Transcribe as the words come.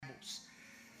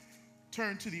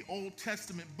turn to the Old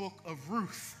Testament book of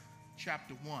Ruth,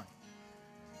 chapter 1.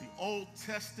 The Old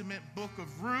Testament book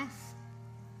of Ruth,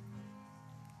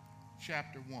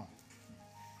 chapter 1.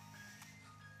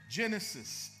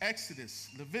 Genesis, Exodus,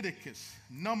 Leviticus,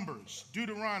 Numbers,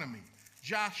 Deuteronomy,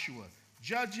 Joshua,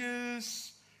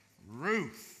 Judges,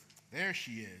 Ruth. There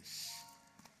she is.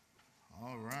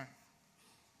 All right.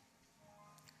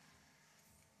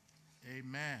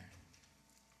 Amen.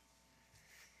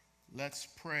 Let's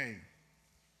pray.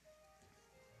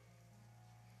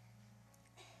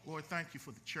 Lord, thank you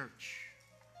for the church,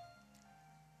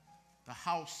 the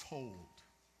household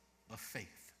of faith.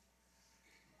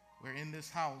 Where in this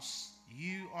house,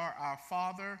 you are our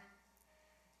Father,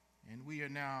 and we are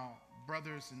now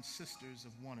brothers and sisters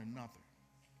of one another.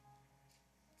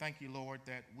 Thank you, Lord,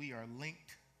 that we are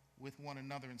linked with one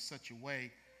another in such a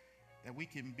way that we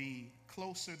can be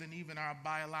closer than even our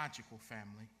biological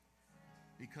family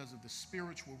because of the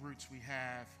spiritual roots we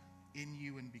have in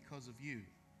you and because of you.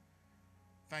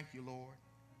 Thank you, Lord,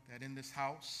 that in this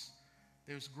house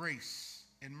there's grace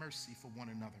and mercy for one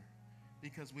another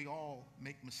because we all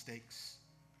make mistakes,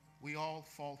 we all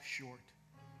fall short,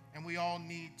 and we all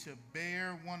need to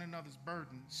bear one another's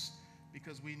burdens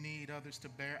because we need others to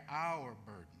bear our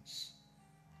burdens.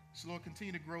 So, Lord,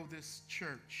 continue to grow this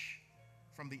church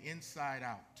from the inside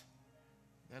out,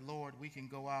 that, Lord, we can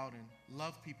go out and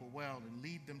love people well and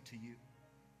lead them to you,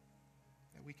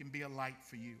 that we can be a light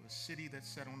for you, a city that's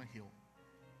set on a hill.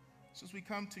 So as we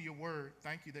come to your word,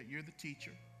 thank you that you're the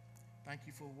teacher. Thank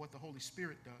you for what the Holy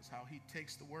Spirit does, how he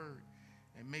takes the word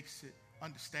and makes it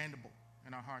understandable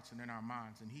in our hearts and in our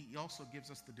minds. And he also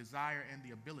gives us the desire and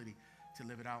the ability to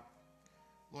live it out.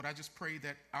 Lord, I just pray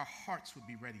that our hearts would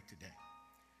be ready today.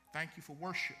 Thank you for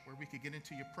worship, where we could get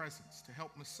into your presence to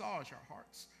help massage our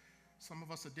hearts. Some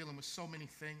of us are dealing with so many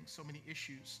things, so many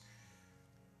issues.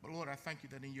 But Lord, I thank you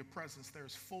that in your presence there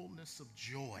is fullness of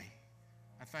joy.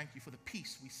 I thank you for the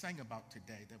peace we sang about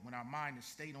today, that when our mind is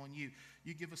stayed on you,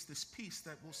 you give us this peace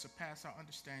that will surpass our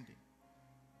understanding.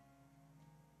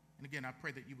 And again, I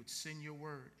pray that you would send your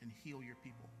word and heal your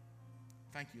people.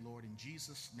 Thank you, Lord. In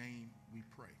Jesus' name we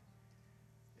pray.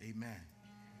 Amen.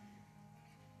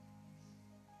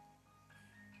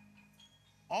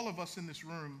 All of us in this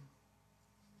room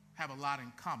have a lot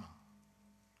in common.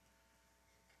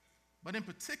 But in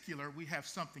particular, we have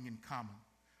something in common.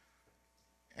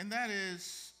 And that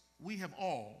is, we have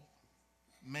all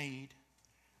made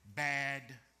bad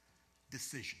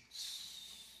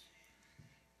decisions.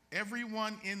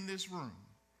 Everyone in this room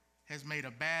has made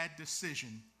a bad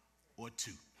decision or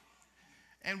two.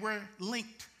 And we're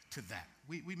linked to that.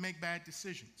 We make bad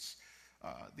decisions.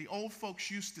 The old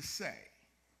folks used to say,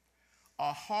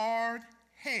 a hard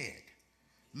head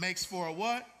makes for a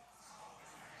what?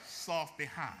 Soft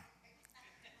behind.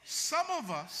 Some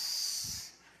of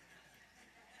us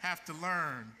have to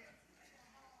learn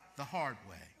the hard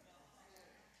way.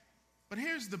 But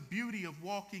here's the beauty of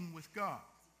walking with God.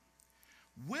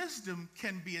 Wisdom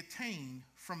can be attained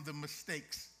from the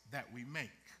mistakes that we make,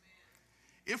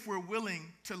 if we're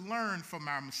willing to learn from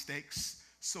our mistakes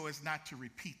so as not to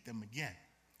repeat them again.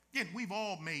 Again, we've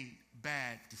all made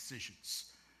bad decisions.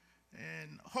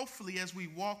 And hopefully as we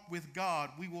walk with God,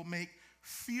 we will make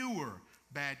fewer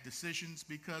bad decisions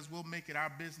because we'll make it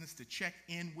our business to check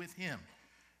in with him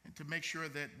and to make sure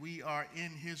that we are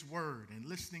in his word and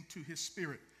listening to his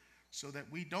spirit so that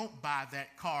we don't buy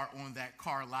that car on that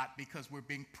car lot because we're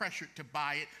being pressured to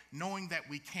buy it knowing that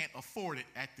we can't afford it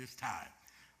at this time.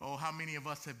 Oh, how many of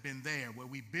us have been there where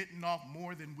we've bitten off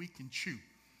more than we can chew?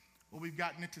 Or we've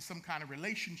gotten into some kind of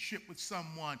relationship with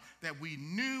someone that we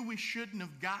knew we shouldn't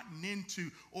have gotten into,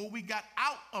 or we got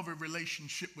out of a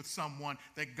relationship with someone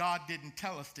that God didn't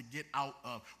tell us to get out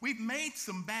of. We've made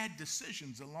some bad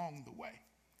decisions along the way.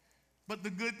 But the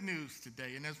good news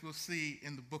today, and as we'll see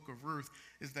in the book of Ruth,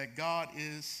 is that God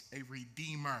is a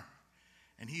redeemer,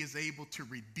 and he is able to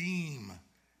redeem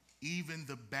even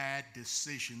the bad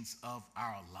decisions of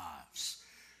our lives.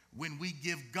 When we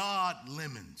give God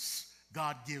lemons,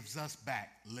 God gives us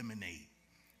back lemonade,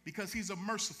 because he's a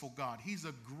merciful God. He's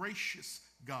a gracious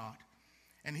God,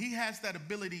 and he has that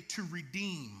ability to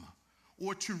redeem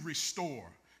or to restore,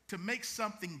 to make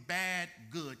something bad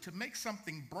good, to make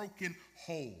something broken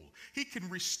whole. He can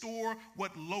restore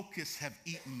what locusts have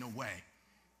eaten away.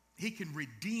 He can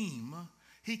redeem,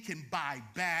 he can buy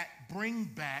back, bring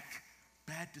back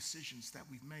bad decisions that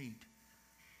we've made.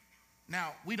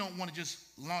 Now, we don't want to just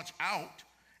launch out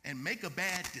and make a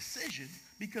bad decision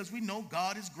because we know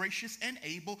God is gracious and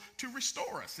able to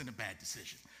restore us in a bad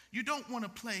decision. You don't want to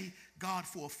play God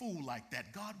for a fool like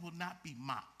that. God will not be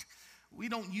mocked. We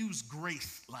don't use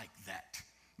grace like that.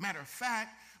 Matter of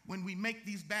fact, when we make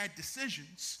these bad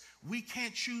decisions, we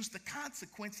can't choose the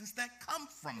consequences that come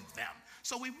from them.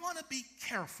 So we want to be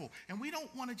careful, and we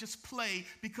don't want to just play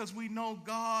because we know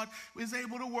God is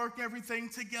able to work everything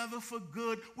together for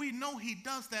good. We know he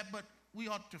does that, but we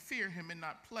ought to fear him and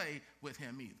not play with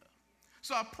him either.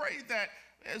 So I pray that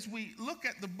as we look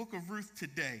at the book of Ruth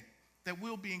today, that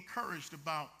we'll be encouraged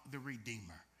about the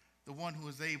Redeemer, the one who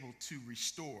is able to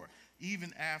restore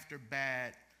even after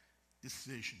bad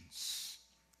decisions.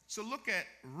 So look at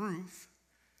Ruth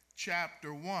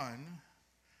chapter 1,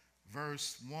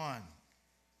 verse 1.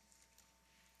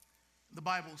 The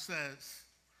Bible says,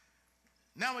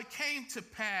 "Now it came to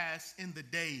pass in the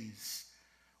days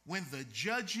when the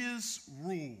judges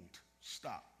ruled."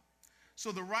 Stop.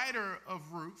 So the writer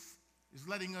of Ruth is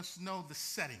letting us know the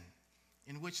setting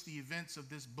in which the events of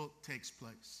this book takes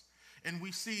place. And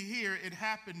we see here it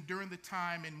happened during the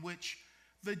time in which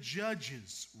the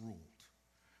judges ruled.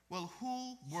 Well,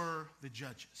 who were the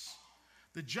judges?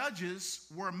 The judges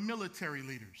were military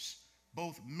leaders,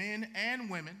 both men and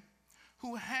women,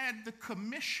 who had the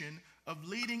commission of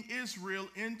leading Israel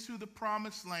into the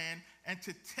promised land and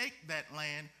to take that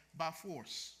land by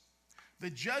force. The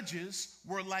judges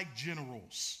were like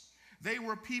generals. They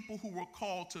were people who were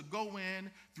called to go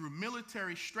in through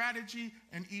military strategy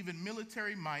and even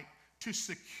military might to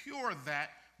secure that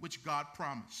which God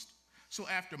promised. So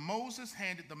after Moses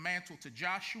handed the mantle to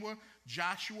Joshua,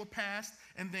 Joshua passed,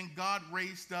 and then God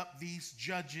raised up these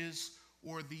judges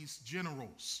or these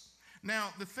generals.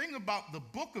 Now, the thing about the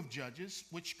book of Judges,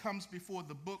 which comes before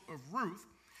the book of Ruth,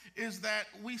 is that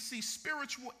we see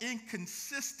spiritual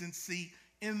inconsistency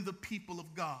in the people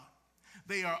of God.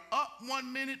 They are up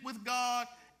 1 minute with God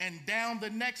and down the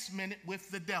next minute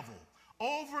with the devil.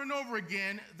 Over and over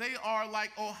again, they are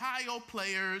like Ohio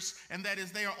players, and that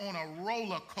is they are on a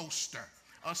roller coaster,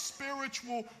 a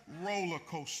spiritual roller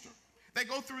coaster. They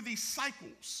go through these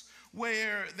cycles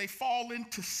where they fall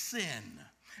into sin.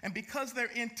 And because they're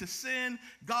into sin,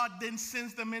 God then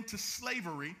sends them into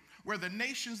slavery, where the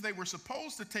nations they were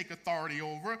supposed to take authority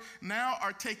over now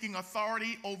are taking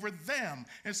authority over them.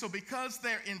 And so because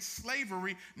they're in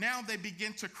slavery, now they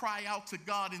begin to cry out to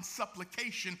God in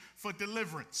supplication for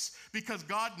deliverance. Because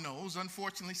God knows,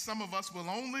 unfortunately, some of us will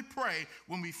only pray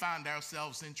when we find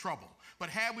ourselves in trouble. But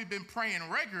had we been praying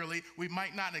regularly, we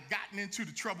might not have gotten into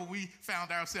the trouble we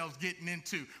found ourselves getting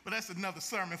into. But that's another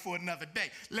sermon for another day.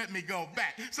 Let me go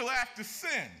back. So after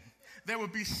sin, there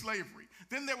would be slavery.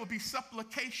 Then there would be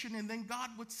supplication, and then God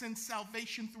would send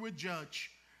salvation through a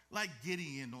judge like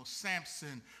Gideon or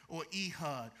Samson or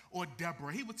Ehud or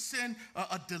Deborah. He would send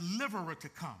a deliverer to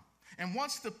come. And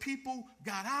once the people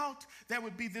got out, there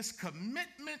would be this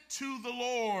commitment to the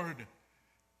Lord.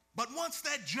 But once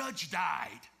that judge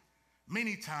died,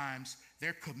 many times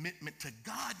their commitment to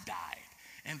God died,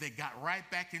 and they got right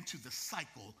back into the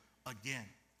cycle again.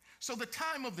 So the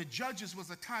time of the judges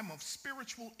was a time of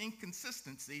spiritual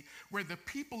inconsistency where the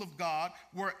people of God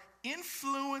were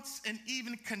influenced and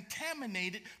even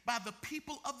contaminated by the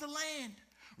people of the land.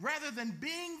 Rather than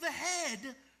being the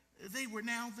head, they were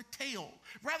now the tail.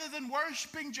 Rather than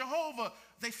worshiping Jehovah,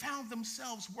 they found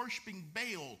themselves worshiping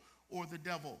Baal or the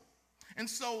devil. And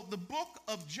so the book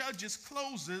of Judges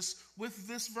closes with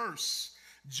this verse,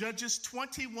 Judges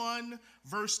 21,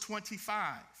 verse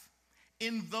 25.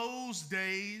 In those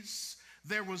days,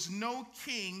 there was no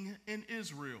king in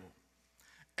Israel.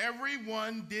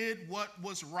 Everyone did what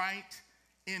was right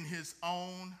in his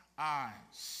own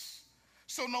eyes.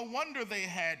 So no wonder they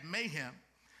had mayhem,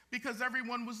 because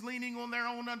everyone was leaning on their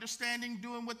own understanding,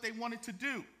 doing what they wanted to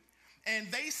do.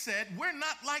 And they said, we're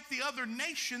not like the other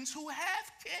nations who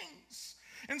have kings.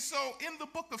 And so in the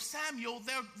book of Samuel,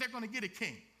 they're going to get a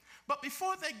king. But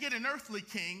before they get an earthly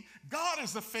king, God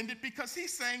is offended because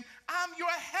he's saying, I'm your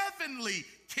heavenly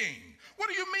king. What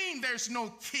do you mean there's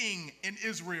no king in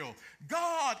Israel?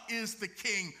 God is the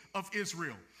king of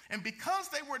Israel. And because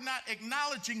they were not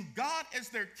acknowledging God as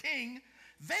their king,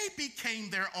 they became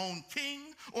their own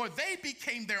king, or they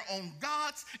became their own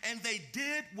gods, and they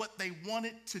did what they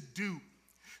wanted to do.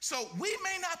 So we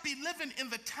may not be living in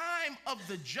the time of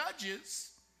the judges,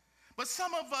 but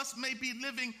some of us may be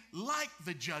living like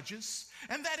the judges,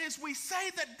 and that is we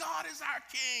say that God is our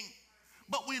king,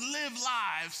 but we live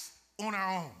lives on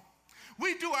our own.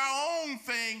 We do our own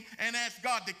thing and ask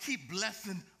God to keep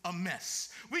blessing a mess.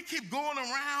 We keep going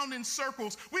around in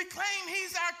circles. We claim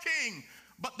he's our king,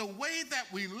 but the way that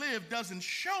we live doesn't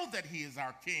show that he is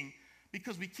our king,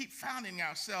 because we keep finding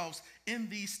ourselves in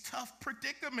these tough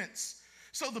predicaments.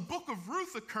 So the book of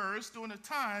Ruth occurs during a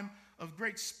time of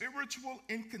great spiritual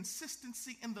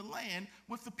inconsistency in the land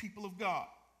with the people of God.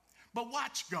 But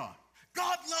watch God.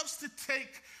 God loves to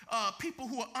take people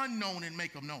who are unknown and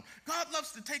make them known. God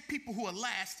loves to take people who are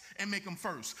last and make them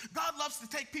first. God loves to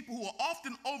take people who are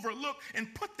often overlooked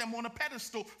and put them on a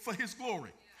pedestal for his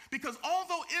glory. Because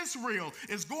although Israel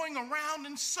is going around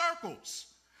in circles,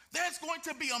 there's going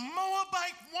to be a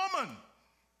Moabite woman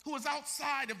who is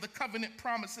outside of the covenant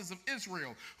promises of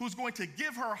Israel, who's going to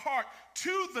give her heart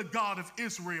to the God of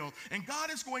Israel. And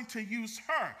God is going to use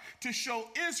her to show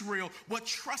Israel what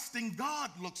trusting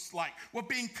God looks like, what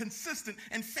being consistent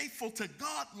and faithful to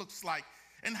God looks like,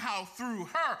 and how through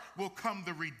her will come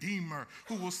the Redeemer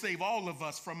who will save all of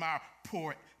us from our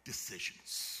poor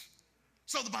decisions.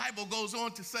 So the Bible goes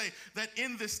on to say that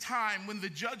in this time when the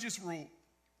judges ruled,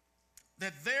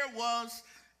 that there was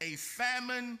a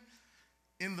famine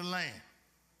in the land.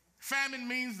 Famine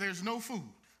means there's no food.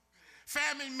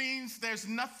 Famine means there's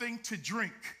nothing to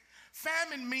drink.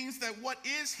 Famine means that what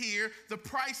is here, the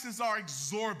prices are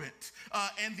exorbitant,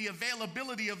 and the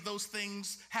availability of those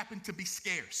things happen to be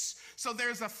scarce. So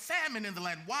there's a famine in the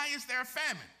land. Why is there a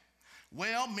famine?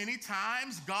 Well, many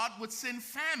times God would send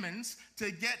famines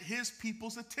to get his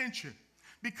people's attention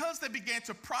because they began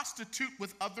to prostitute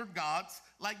with other gods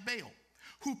like Baal,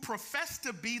 who professed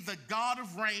to be the god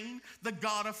of rain, the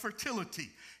god of fertility.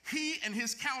 He and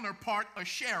his counterpart,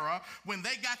 Asherah, when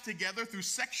they got together through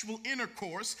sexual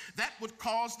intercourse, that would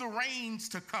cause the rains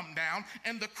to come down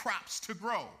and the crops to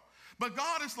grow. But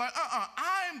God is like,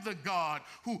 I'm the God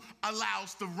who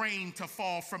allows the rain to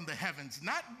fall from the heavens,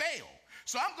 not Baal.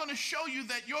 So I'm going to show you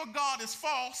that your God is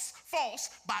false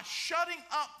by shutting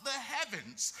up the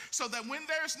heavens so that when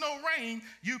there's no rain,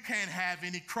 you can't have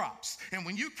any crops. And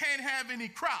when you can't have any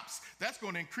crops, that's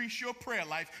going to increase your prayer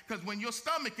life, because when your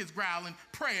stomach is growling,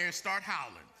 prayers start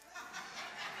howling.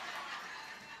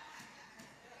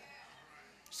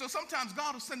 So sometimes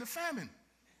God will send a famine.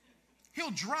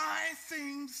 He'll dry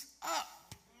things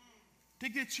up to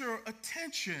get your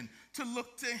attention, to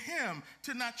look to him,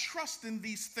 to not trust in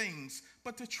these things,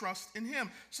 but to trust in him.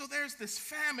 So there's this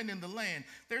famine in the land.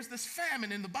 There's this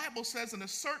famine, and the Bible says, and a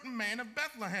certain man of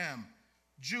Bethlehem,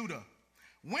 Judah,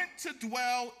 went to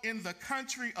dwell in the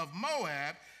country of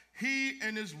Moab, he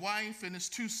and his wife and his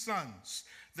 2 sons.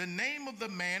 The name of the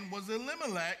man was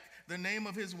Elimelech. The name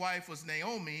of his wife was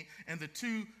Naomi, and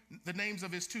the names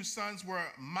of his 2 sons were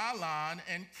Mahlon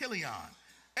and Chilion,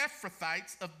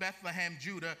 Ephrathites of Bethlehem,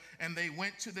 Judah, and they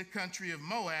went to the country of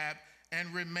Moab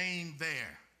and remained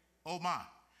there. Oh my.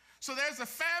 So there's a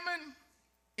famine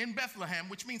in Bethlehem,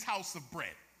 which means house of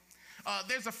bread.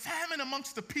 There's a famine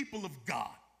amongst the people of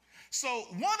God. So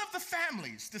one of the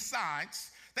families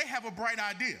decides they have a bright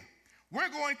idea. We're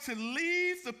going to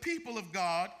leave the people of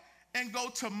God and go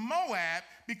to Moab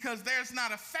because there's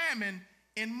not a famine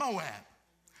in Moab.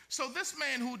 So this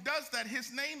man who does that,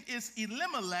 his name is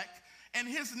Elimelech, and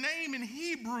his name in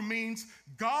Hebrew means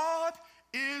God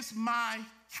is my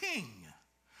king.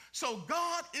 So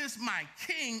God is my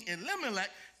king. Elimelech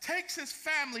takes his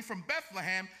family from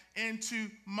Bethlehem into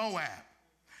Moab.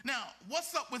 Now,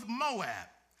 what's up with Moab?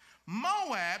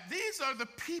 Moab, these are the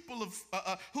people of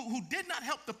who did not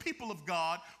help the people of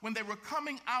God when they were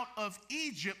coming out of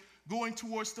Egypt going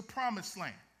towards the promised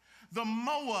land. The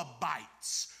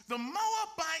Moabites. The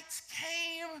Moabites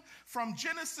came from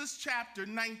Genesis chapter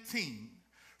 19,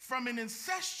 from an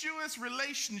incestuous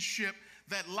relationship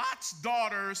that Lot's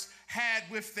daughters had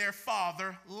with their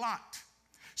father, Lot.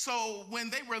 So when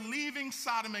they were leaving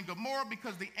Sodom and Gomorrah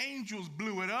because the angels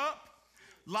blew it up,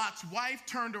 Lot's wife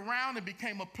turned around and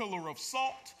became a pillar of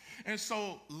salt. And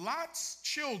so Lot's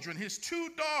children, his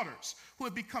 2 daughters, who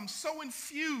had become so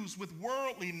infused with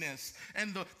worldliness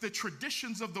and the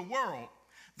traditions of the world,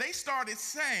 they started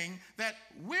saying that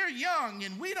we're young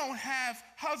and we don't have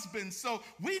husbands, so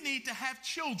we need to have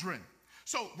children.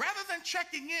 So rather than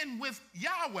checking in with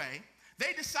Yahweh,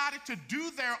 they decided to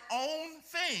do their own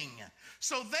thing.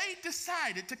 So they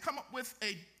decided to come up with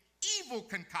an evil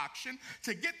concoction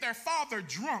to get their father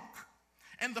drunk.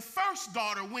 And the first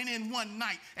daughter went in one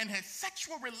night and had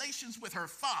sexual relations with her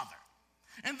father.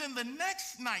 And then the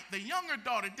next night, the younger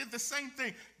daughter did the same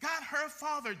thing, got her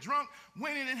father drunk,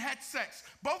 went in and had sex.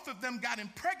 Both of them got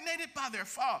impregnated by their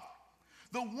father.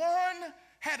 The one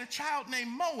had a child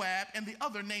named Moab and the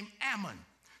other named Ammon.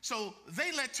 So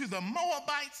they led to the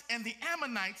Moabites and the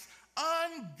Ammonites,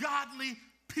 ungodly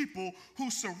people who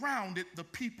surrounded the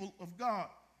people of God.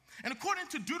 And according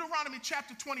to Deuteronomy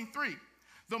chapter 23,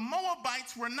 the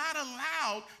Moabites were not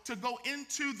allowed to go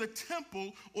into the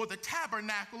temple or the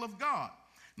tabernacle of God.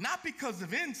 Not because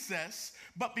of incest,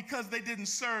 but because they didn't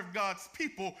serve God's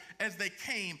people as they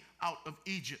came out of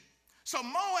Egypt. So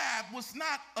Moab was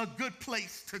not a good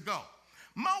place to go.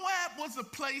 Moab was a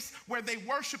place where they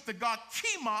worshiped the god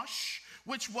Chemosh,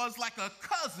 which was like a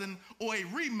cousin or a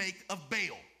remake of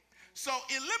Baal. So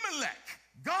Elimelech,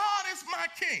 God is my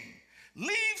king,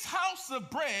 leaves house of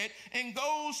bread and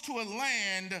goes to a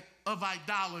land of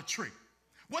idolatry.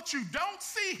 What you don't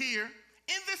see here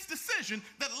in this decision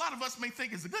that a lot of us may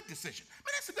think is a good decision.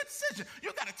 Man, that's a good decision.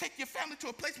 You got to take your family to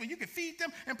a place where you can feed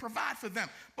them and provide for them.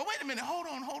 But wait a minute, hold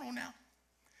on now.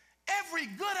 Every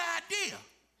good idea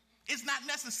is not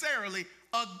necessarily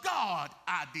a God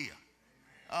idea.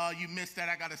 You missed that.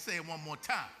 I got to say it one more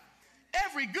time.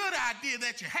 Every good idea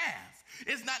that you have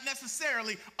is not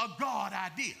necessarily a God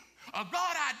idea. A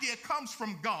God idea comes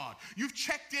from God. You've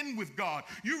checked in with God.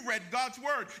 You've read God's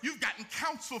word. You've gotten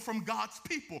counsel from God's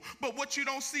people. But what you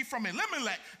don't see from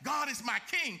Elimelech, God is my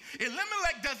king.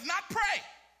 Elimelech does not pray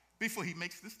before he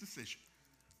makes this decision.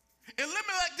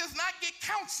 Elimelech does not get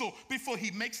counsel before he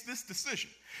makes this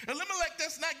decision. Elimelech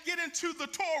does not get into the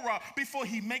Torah before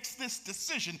he makes this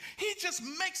decision. He just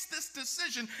makes this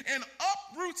decision and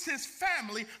uproots his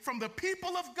family from the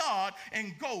people of God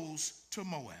and goes to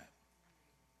Moab.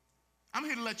 I'm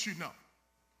here to let you know,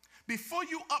 before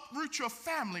you uproot your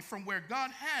family from where God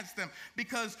has them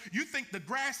because you think the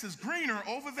grass is greener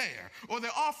over there or they're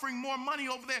offering more money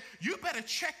over there, you better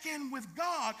check in with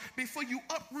God before you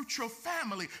uproot your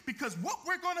family, because what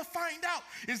we're going to find out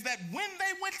is that when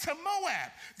they went to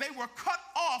Moab, they were cut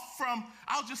off from,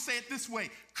 I'll just say it this way,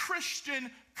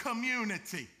 Christian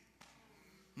community.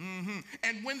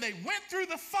 And when they went through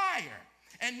the fire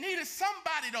and needed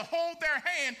somebody to hold their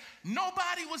hand,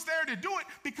 nobody was there to do it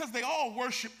because they all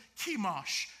worship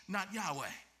Chemosh, not Yahweh.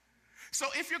 So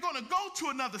if you're going to go to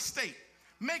another state,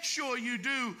 make sure you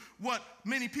do what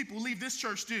many people leave this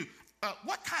church do.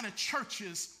 What kind of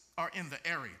churches are in the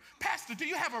area? Pastor, do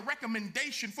you have a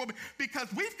recommendation for me? Because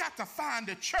we've got to find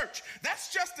a church.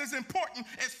 That's just as important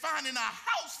as finding a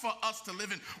house for us to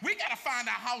live in. We got to find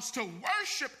a house to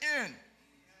worship in.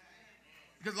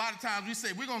 Because a lot of times we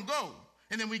say, we're going to go.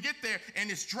 And then we get there and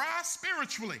it's dry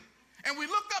spiritually. And we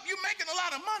look up, you're making a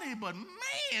lot of money, but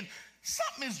man,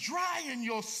 something is dry in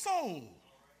your soul.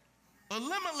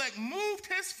 Elimelech moved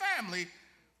his family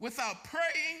without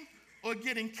praying or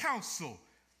getting counsel.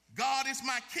 God is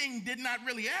my king did not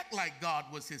really act like God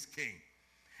was his king.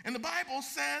 And the Bible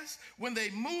says when they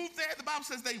moved there, the Bible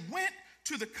says they went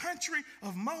to the country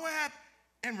of Moab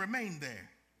and remained there.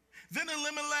 Then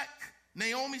Elimelech,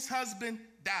 Naomi's husband,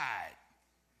 died.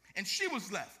 And she was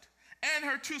left, and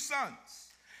her 2 sons.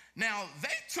 Now, they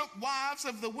took wives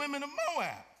of the women of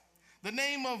Moab. The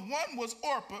name of one was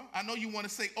Orpah. I know you want to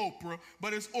say Oprah,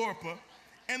 but it's Orpah.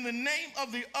 And the name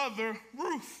of the other,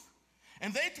 Ruth.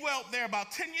 And they dwelt there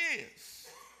about 10 years.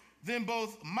 Then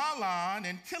both Mahlon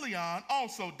and Chilion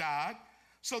also died.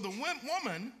 So the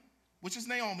woman, which is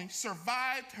Naomi,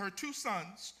 survived her 2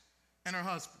 sons and her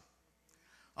husband.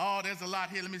 Oh, there's a lot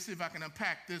here. Let me see if I can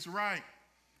unpack this right.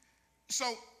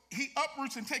 So he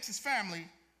uproots and takes his family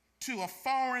to a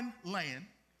foreign land,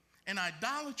 an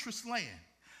idolatrous land,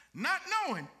 not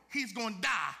knowing he's going to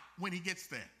die when he gets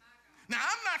there. Now,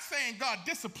 I'm not saying God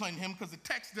disciplined him because the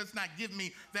text does not give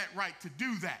me that right to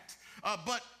do that.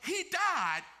 But he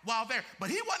died while there, but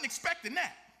he wasn't expecting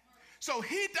that. So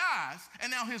he dies,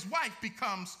 and now his wife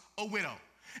becomes a widow.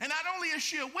 And not only is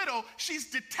she a widow,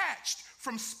 she's detached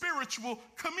from spiritual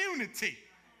community.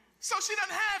 So she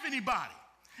doesn't have anybody.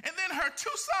 And then her 2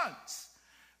 sons,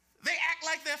 they act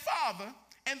like their father,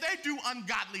 and they do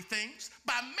ungodly things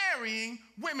by marrying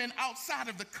women outside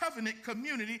of the covenant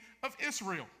community of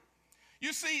Israel.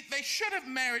 You see, they should have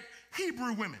married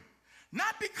Hebrew women,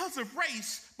 not because of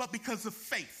race, but because of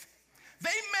faith. They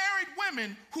married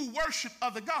women who worship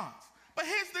other gods. But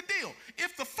here's the deal.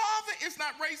 If the father is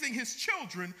not raising his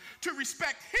children to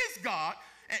respect his God,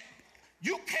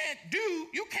 you can't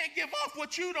give up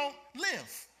what you don't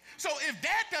live. So if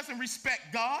dad doesn't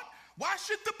respect God, why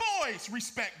should the boys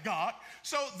respect God?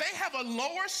 So they have a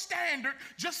lower standard,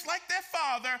 just like their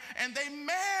father, and they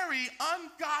marry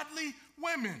ungodly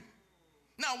women.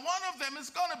 Now, one of them is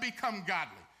going to become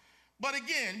godly. But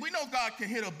again, we know God can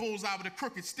hit a bullseye with a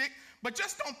crooked stick, but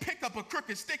just don't pick up a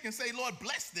crooked stick and say, Lord,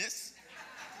 bless this.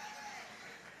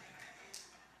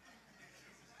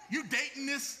 You dating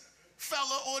this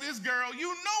fella or this girl, you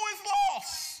know it's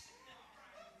lost.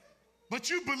 But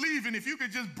you believing if you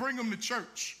could just bring them to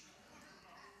church.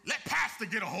 Let pastor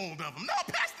get a hold of them. No,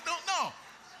 pastor don't know.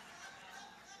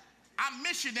 I'm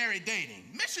missionary dating.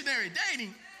 Missionary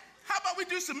dating? How about we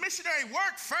do some missionary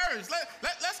work first?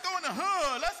 Let's go in the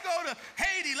hood. Let's go to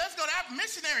Haiti. Let's go to Africa.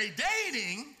 Missionary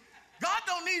dating. God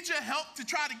don't need your help to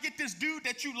try to get this dude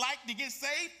that you like to get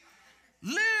saved.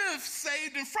 live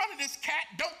saved in front of this cat.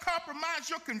 Don't compromise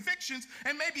your convictions,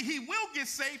 and maybe he will get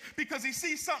saved because he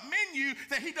sees something in you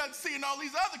that he doesn't see in all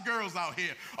these other girls out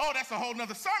here. Oh, that's a whole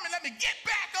nother sermon. Let me get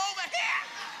back over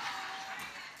here.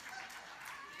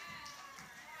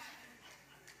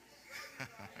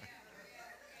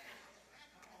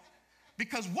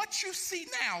 Because what you see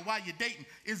now while you're dating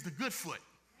is the good foot.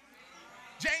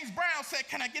 James Brown said,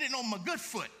 can I get it on my good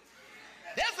foot?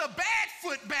 There's a bad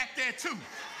foot back there too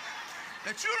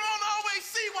that you don't always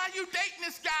see while you dating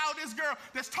this guy or this girl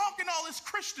that's talking all this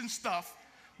Christian stuff.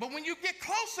 But when you get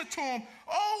closer to him,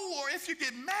 or if you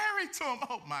get married to him,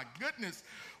 oh my goodness,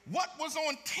 what was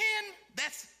on 10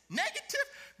 that's negative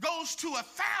goes to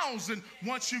 1,000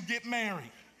 once you get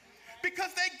married.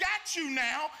 Because they got you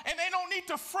now, and they don't need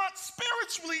to front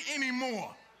spiritually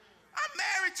anymore. I'm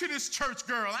married to this church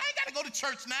girl. I ain't got to go to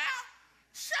church now.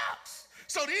 Shucks.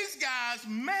 So these guys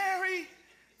marry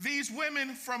these women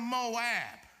from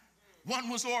Moab. One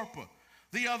was Orpah.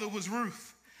 The other was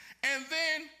Ruth. And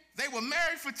then they were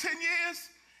married for 10 years,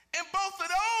 and both of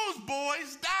those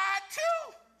boys died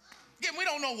too. Again, we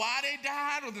don't know why they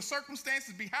died or the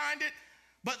circumstances behind it,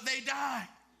 but they died.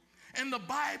 And the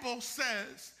Bible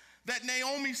says that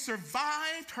Naomi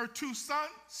survived her 2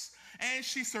 sons and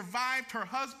she survived her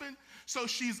husband. So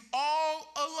she's all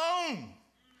alone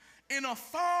in a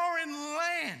foreign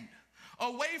land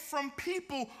away from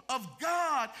people of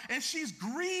God, and she's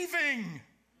grieving.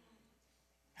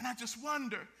 And I just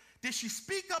wonder, did she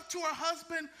speak up to her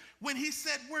husband when he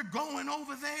said, we're going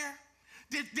over there?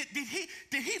 Did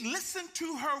he listen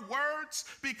to her words?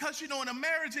 Because, in a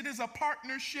marriage, it is a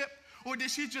partnership. Or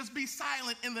did she just be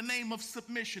silent in the name of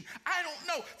submission? I don't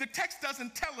know. The text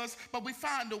doesn't tell us, but we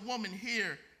find a woman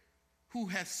here who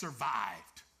has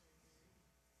survived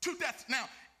 2 deaths. Now,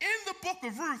 in the book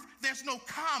of Ruth, there's no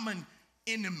common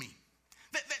enemy.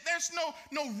 There's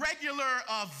no regular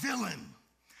villain.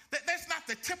 That's not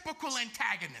the typical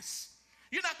antagonist.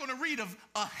 You're not going to read of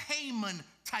a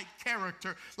Haman-type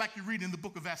character like you read in the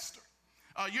book of Esther.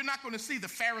 You're not going to see the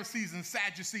Pharisees and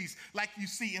Sadducees like you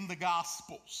see in the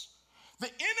Gospels. The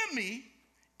enemy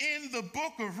in the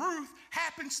book of Ruth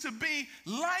happens to be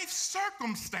life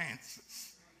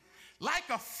circumstances, like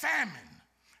a famine,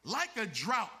 like a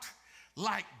drought,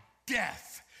 like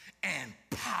death and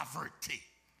poverty.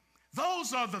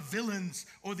 Those are the villains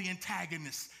or the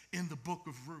antagonists in the book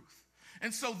of Ruth.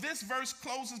 And so this verse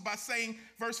closes by saying,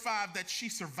 verse 5, that she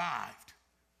survived.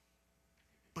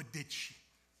 But did she?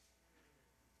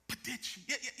 But did she?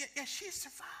 Yeah, she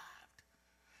survived.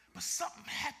 But something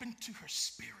happened to her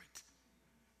spirit.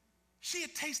 She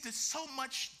had tasted so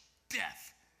much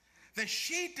death that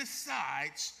she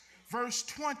decides, verse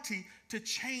 20, to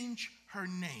change her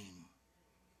name.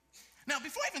 Now,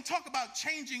 before I even talk about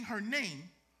changing her name,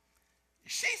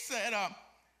 she said, I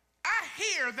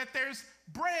hear that there's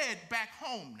bread back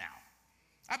home now.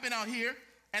 I've been out here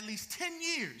at least 10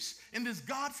 years in this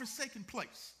God-forsaken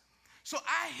place. So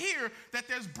I hear that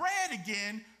there's bread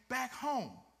again back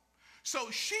home.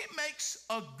 So she makes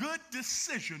a good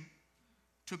decision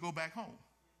to go back home.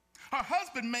 Her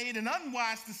husband made an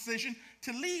unwise decision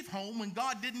to leave home when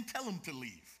God didn't tell him to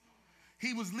leave.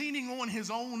 He was leaning on his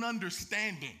own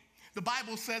understanding. The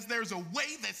Bible says there's a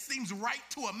way that seems right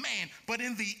to a man, but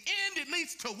in the end it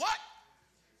leads to what?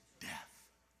 Death.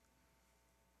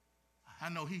 I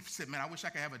know he said, man, I wish I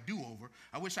could have a do-over.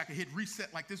 I wish I could hit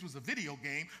reset like this was a video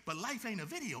game, but life ain't a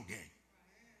video game.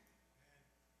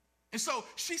 And so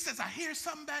she says, I hear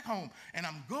something back home, and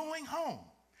I'm going home.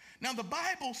 Now, the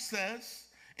Bible says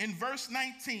in verse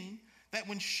 19 that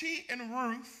when she and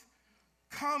Ruth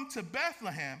come to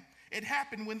Bethlehem, it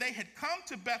happened when they had come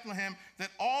to Bethlehem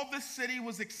that all the city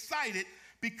was excited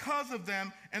because of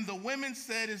them, and the women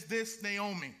said, is this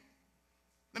Naomi?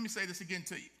 Let me say this again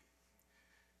to you.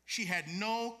 She had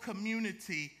no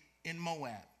community in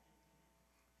Moab.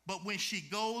 But when she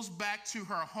goes back to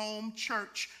her home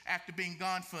church after being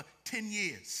gone for 10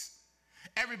 years,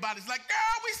 everybody's like,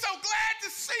 girl, we're so glad to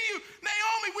see you.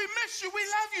 Naomi, we miss you. We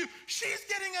love you. She's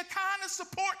getting a kind of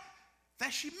support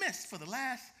that she missed for the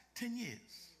last 10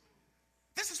 years.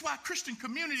 This is why Christian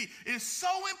community is so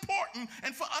important,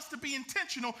 and for us to be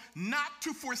intentional not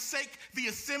to forsake the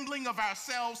assembling of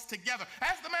ourselves together,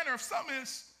 as the manner of some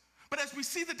is. But as we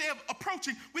see the day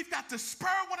approaching, we've got to spur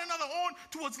one another on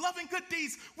towards loving good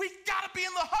deeds. We've got to be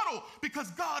in the huddle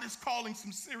because God is calling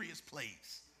some serious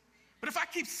plays. But if I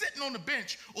keep sitting on the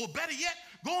bench, or better yet,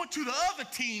 going to the other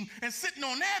team and sitting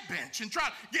on their bench and try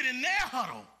to get in their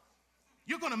huddle,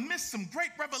 you're going to miss some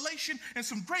great revelation and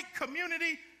some great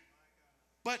community.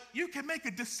 But you can make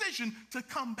a decision to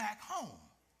come back home.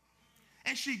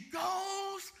 And she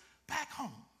goes back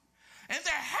home. and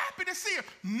they're happy to see her.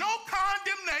 No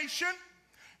condemnation,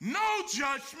 no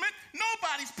judgment.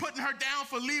 Nobody's putting her down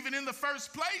for leaving in the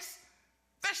first place.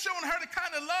 They're showing her the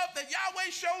kind of love that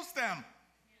Yahweh shows them.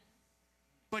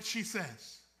 But she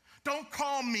says, don't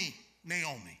call me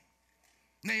Naomi.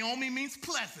 Naomi means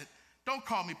pleasant. Don't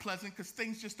call me pleasant because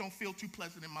things just don't feel too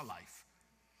pleasant in my life.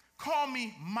 Call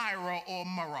me Myra or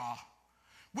Mara,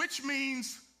 which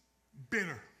means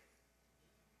bitter.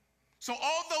 So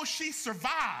although she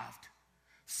survived,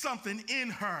 something in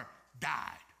her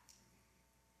died.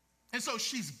 And so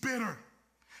she's bitter.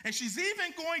 And she's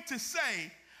even going to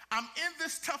say, I'm in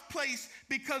this tough place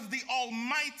because the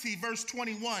Almighty, verse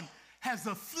 21, has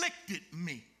afflicted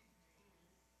me.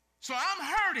 So I'm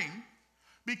hurting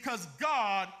because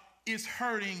God is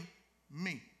hurting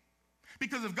me.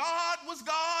 Because if God was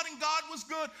God and God was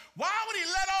good, why would he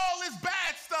let all this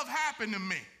bad stuff happen to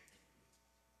me?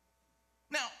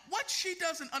 Now, what she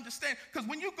doesn't understand, because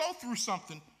when you go through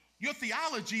something, your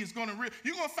theology is going to,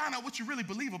 you're going to find out what you really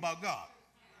believe about God.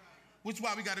 Which is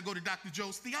why we got to go to Dr.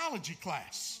 Joe's theology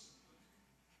class.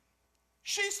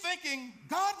 She's thinking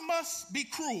God must be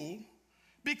cruel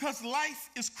because life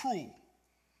is cruel.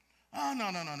 Oh,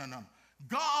 no.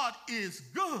 God is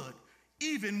good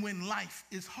even when life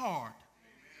is hard.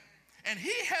 And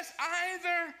he has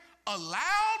either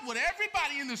allowed what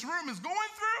everybody in this room is going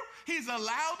through, he's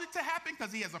allowed it to happen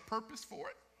because he has a purpose for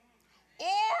it,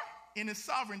 or in his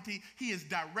sovereignty, he has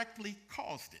directly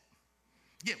caused it.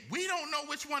 Yet we don't know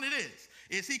which one it is.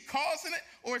 Is he causing it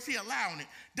or is he allowing it?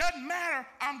 Doesn't matter,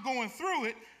 I'm going through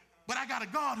it, but I got a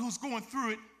God who's going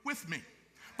through it with me.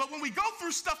 But when we go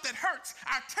through stuff that hurts,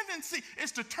 our tendency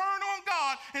is to turn on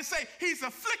God and say, he's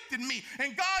afflicted me.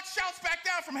 And God shouts back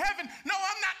down from heaven, no,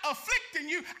 I'm not afflicting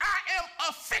you. I am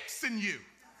affixing you.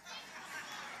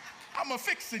 I'm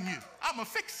affixing you. I'm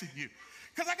affixing you.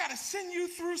 Because I got to send you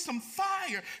through some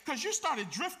fire because you started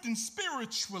drifting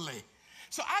spiritually.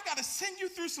 So I got to send you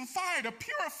through some fire to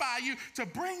purify you, to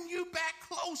bring you back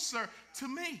closer to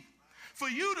me. For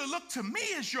you to look to me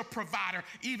as your provider,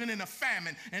 even in a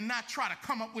famine, and not try to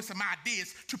come up with some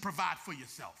ideas to provide for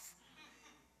yourself.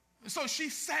 So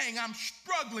she's saying, I'm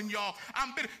struggling, y'all.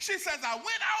 I'm bitter. She says, I went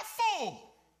out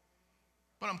full,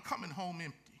 but I'm coming home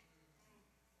empty.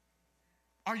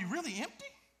 Are you really empty?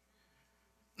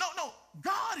 No,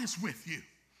 God is with you.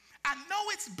 I know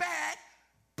it's bad,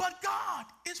 but God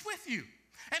is with you.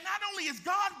 And not only is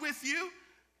God with you,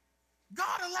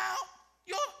 God allowed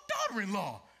your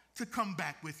daughter-in-law to come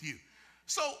back with you.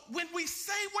 So when we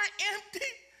say we're empty,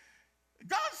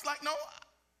 God's like, no,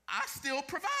 I still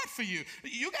provide for you.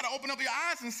 You got to open up your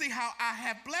eyes and see how I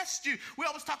have blessed you. We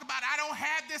always talk about, I don't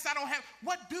have this, I don't have.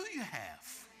 What do you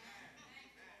have?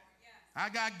 I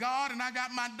got God and I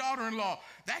got my daughter-in-law.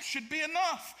 That should be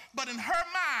enough. But in her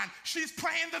mind, she's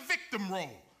playing the victim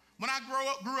role. When I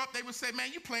grew up, they would say, man,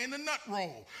 you're playing the nut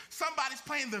role. Somebody's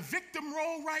playing the victim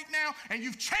role right now, and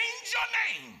you've changed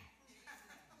your name.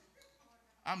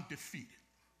 I'm defeated.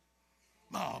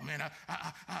 Oh, man,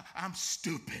 I'm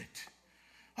stupid.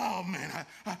 Oh, man,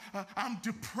 I'm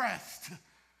depressed.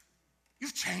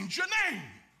 You've changed your name.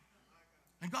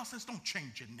 And God says, don't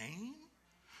change your name,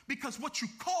 because what you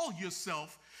call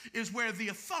yourself is where the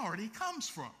authority comes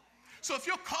from. So if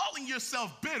you're calling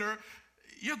yourself bitter,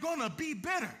 you're going to be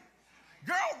bitter.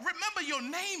 Girl, remember your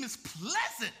name is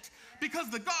pleasant, because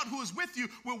the God who is with you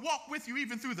will walk with you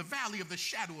even through the valley of the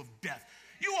shadow of death.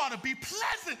 You ought to be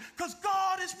pleasant because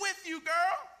God is with you,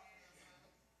 girl.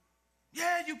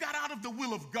 Yeah, you got out of the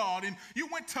will of God and you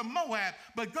went to Moab,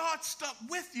 but God stuck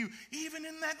with you even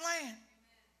in that land.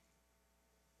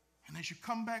 And as you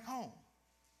come back home,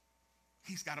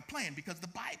 he's got a plan, because the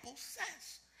Bible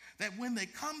says that when they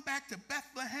come back to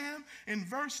Bethlehem in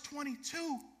verse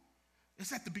 22,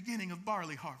 it's at the beginning of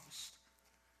barley harvest.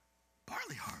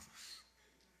 Barley harvest.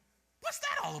 What's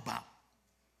that all about?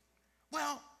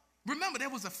 Well, remember, there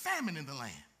was a famine in the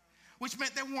land, which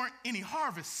meant there weren't any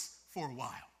harvests for a while.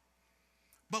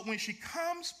 But when she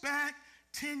comes back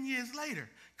 10 years later,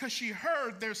 because she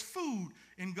heard there's food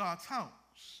in God's house,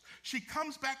 she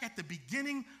comes back at the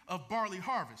beginning of barley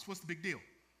harvest. What's the big deal?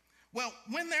 Well,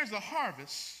 when there's a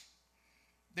harvest,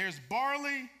 there's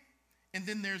barley and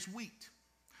then there's wheat.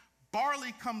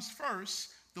 Barley comes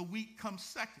first, the wheat comes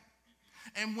second.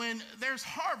 And when there's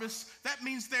harvest, that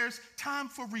means there's time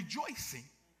for rejoicing,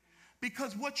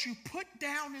 because what you put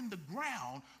down in the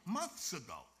ground months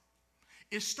ago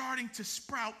is starting to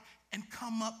sprout and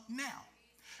come up now.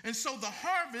 And so the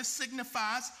harvest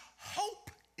signifies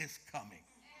hope is coming.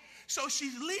 So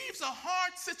she leaves a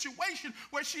hard situation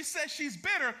where she says she's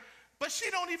bitter, But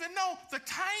she don't even know the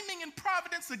timing and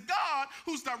providence of God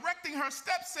who's directing her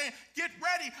steps, saying, get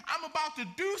ready. I'm about to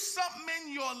do something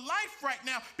in your life right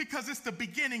now because it's the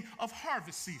beginning of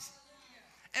harvest season.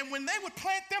 And when they would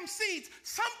plant them seeds,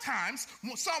 sometimes,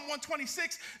 Psalm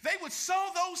 126, they would sow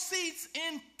those seeds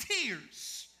in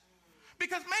tears.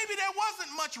 Because maybe there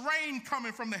wasn't much rain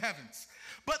coming from the heavens.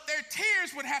 But their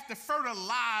tears would have to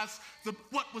fertilize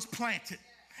what was planted.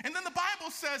 And then the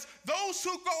Bible says, those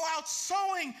who go out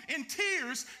sowing in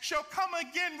tears shall come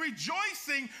again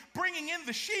rejoicing, bringing in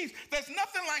the sheaves. There's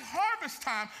nothing like harvest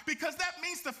time, because that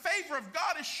means the favor of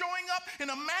God is showing up in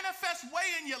a manifest way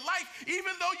in your life,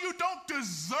 even though you don't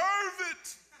deserve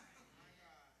it.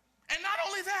 And not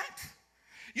only that,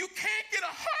 you can't get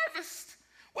a harvest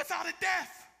without a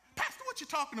death. Pastor, what you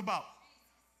talking about?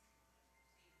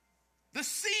 The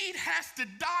seed has to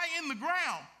die in the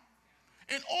ground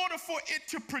in order for it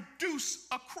to produce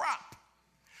a crop.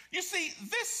 You see,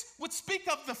 this would speak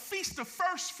of the Feast of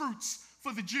First Fruits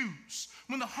for the Jews.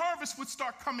 When the harvest would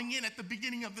start coming in at the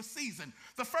beginning of the season,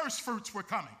 the first fruits were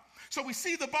coming. So we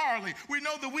see the barley. We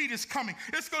know the wheat is coming.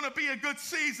 It's going to be a good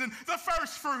season. The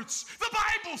first fruits. The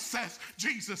Bible says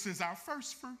Jesus is our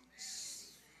first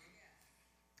fruits.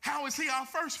 How is he our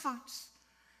first fruits?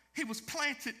 He was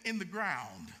planted in the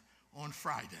ground on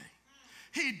Friday.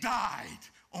 He died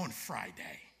on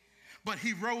Friday, but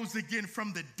he rose again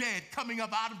from the dead, coming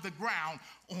up out of the ground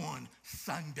on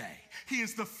Sunday. He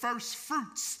is the first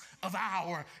fruits of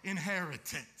our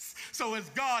inheritance. So as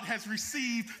God has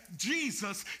received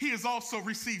Jesus, he has also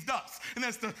received us. And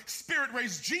as the Spirit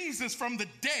raised Jesus from the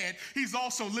dead, he's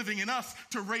also living in us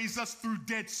to raise us through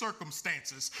dead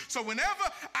circumstances. So whenever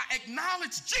I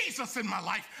acknowledge Jesus in my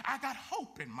life, I got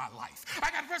hope in my life.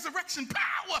 I got resurrection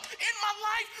power in my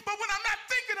life. But when I'm not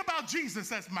thinking about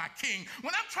Jesus as my king,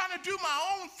 when I'm trying to do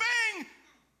my own thing,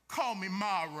 call me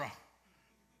Mara,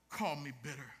 call me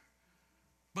bitter.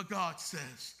 But God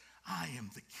says, I am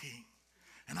the king,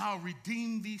 and I'll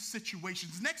redeem these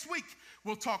situations. Next week,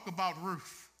 we'll talk about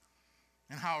Ruth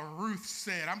and how Ruth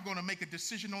said, I'm going to make a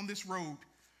decision on this road.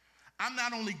 I'm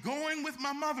not only going with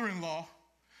my mother-in-law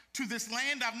to this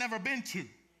land I've never been to,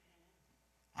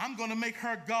 I'm going to make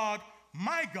her God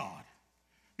my God,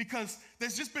 because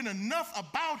there's just been enough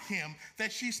about him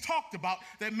that she's talked about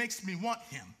that makes me want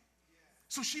him.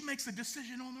 So she makes a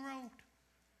decision on the road,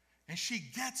 and she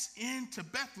gets into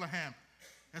Bethlehem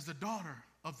as the daughter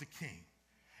of the king,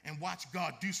 and watch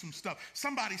God do some stuff.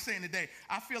 Somebody saying today,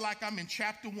 I feel like I'm in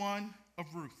chapter 1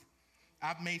 of Ruth.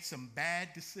 I've made some bad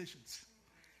decisions.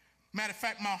 Matter of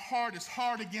fact, my heart is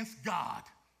hard against God.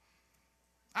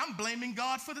 I'm blaming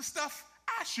God for the stuff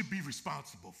I should be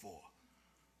responsible for.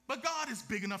 But God is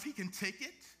big enough, he can take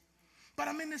it. But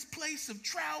I'm in this place of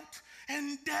drought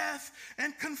and death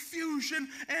and confusion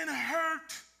and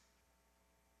hurt.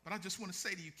 But I just want to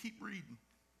say to you, keep reading.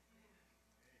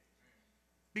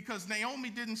 Because Naomi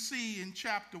didn't see in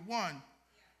chapter 1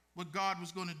 what God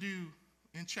was going to do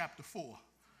in chapter 4.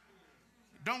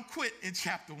 Don't quit in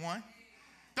chapter 1.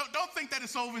 Don't think that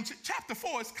it's over. Chapter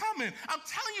 4 is coming. I'm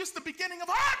telling you, it's the beginning of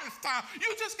harvest time.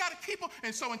 You just got to keep on.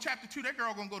 And so in chapter 2, that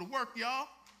girl going to go to work, y'all.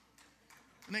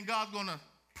 And then God's going to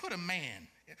put a man.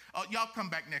 Y'all come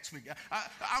back next week.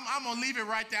 I'm going to leave it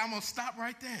right there. I'm going to stop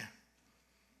right there.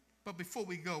 But before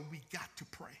we go, we got to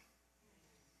pray.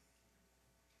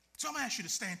 So I'm going to ask you to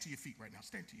stand to your feet right now.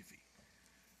 Stand to your feet.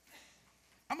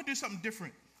 I'm going to do something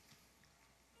different.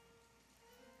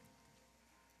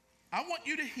 I want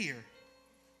you to hear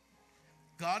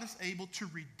God is able to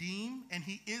redeem, and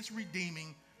he is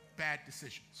redeeming bad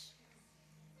decisions,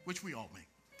 which we all make.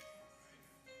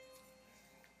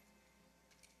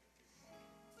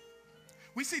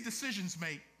 We see decisions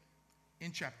made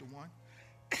in chapter 1.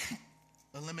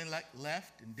 Elimelech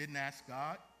left and didn't ask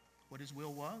God what his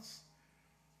will was.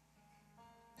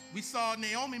 We saw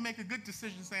Naomi make a good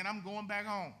decision saying, I'm going back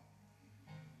home.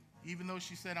 Even though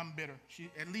she said, I'm bitter.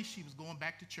 At least she was going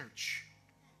back to church.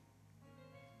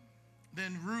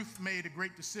 Then Ruth made a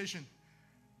great decision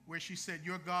where she said,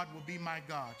 your God will be my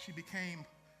God. She became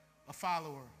a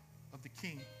follower of the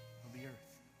King of the earth.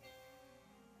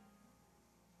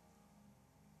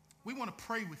 We want to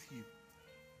pray with you.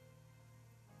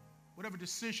 Whatever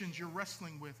decisions you're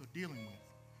wrestling with or dealing with,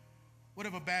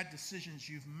 whatever bad decisions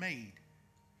you've made,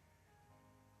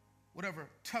 whatever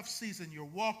tough season you're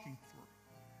walking through,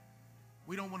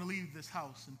 we don't want to leave this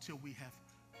house until we have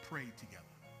prayed together.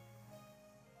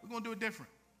 We're going to do it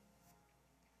different.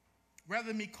 Rather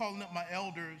than me calling up my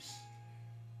elders,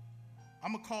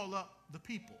 I'm going to call up the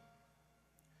people.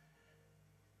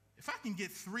 If I can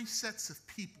get 3 sets of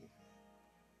people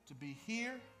to be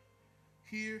here,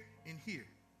 here, and here,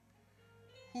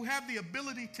 who have the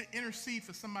ability to intercede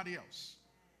for somebody else,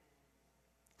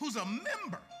 who's a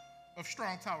member of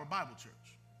Strong Tower Bible Church,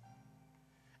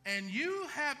 and you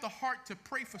have the heart to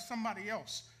pray for somebody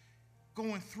else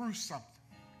going through something,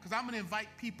 because I'm going to invite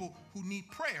people who need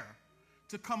prayer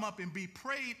to come up and be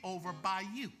prayed over by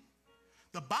you.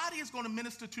 The body is going to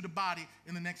minister to the body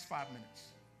in the next 5 minutes.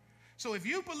 So if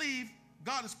you believe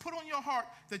God has put on your heart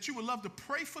that you would love to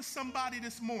pray for somebody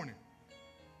this morning,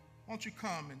 why don't you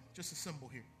come and just assemble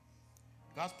here?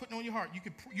 God's putting on your heart.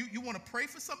 You want to pray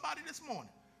for somebody this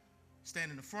morning?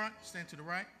 Stand in the front, stand to the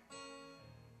right.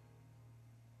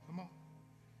 Come on.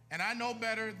 And I know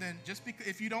better than just because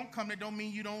if you don't come, that don't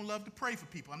mean you don't love to pray for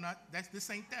people. This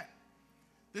ain't that.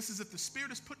 This is if the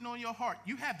Spirit is putting on your heart.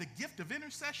 You have the gift of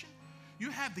intercession. You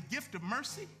have the gift of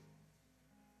mercy.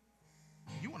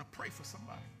 You want to pray for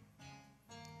somebody.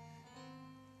 Okay.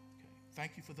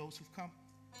 Thank you for those who've come.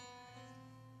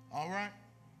 All right.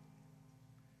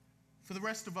 For the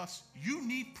rest of us, you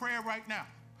need prayer right now.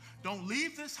 Don't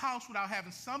leave this house without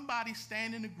having somebody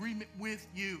stand in agreement with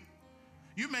you.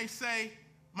 You may say,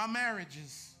 my marriage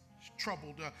is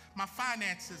troubled, my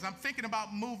finances, I'm thinking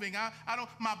about moving,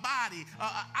 my body,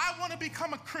 I want to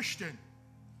become a Christian.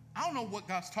 I don't know what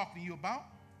God's talking to you about,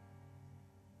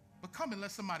 but come and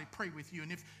let somebody pray with you.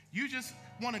 And if you just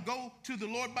want to go to the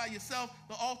Lord by yourself,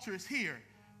 the altar is here.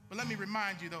 But let me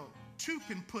remind you though, 2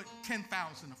 can put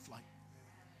 10,000 afloat.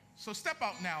 So step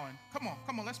out now and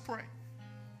come on, let's pray.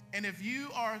 And if you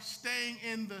are staying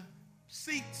in the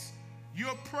seats,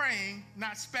 you're praying,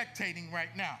 not spectating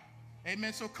right now.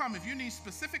 Amen. So come. If you need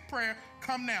specific prayer,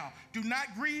 come now. Do not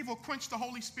grieve or quench the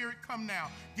Holy Spirit. Come now.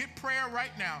 Get prayer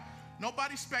right now.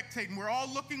 Nobody's spectating. We're all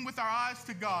looking with our eyes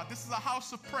to God. This is a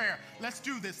house of prayer. Let's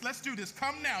do this. Let's do this.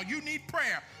 Come now. You need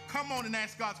prayer. Come on and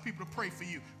ask God's people to pray for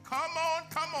you. Come on.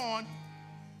 Come on.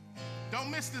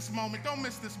 Don't miss this moment. Don't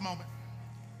miss this moment.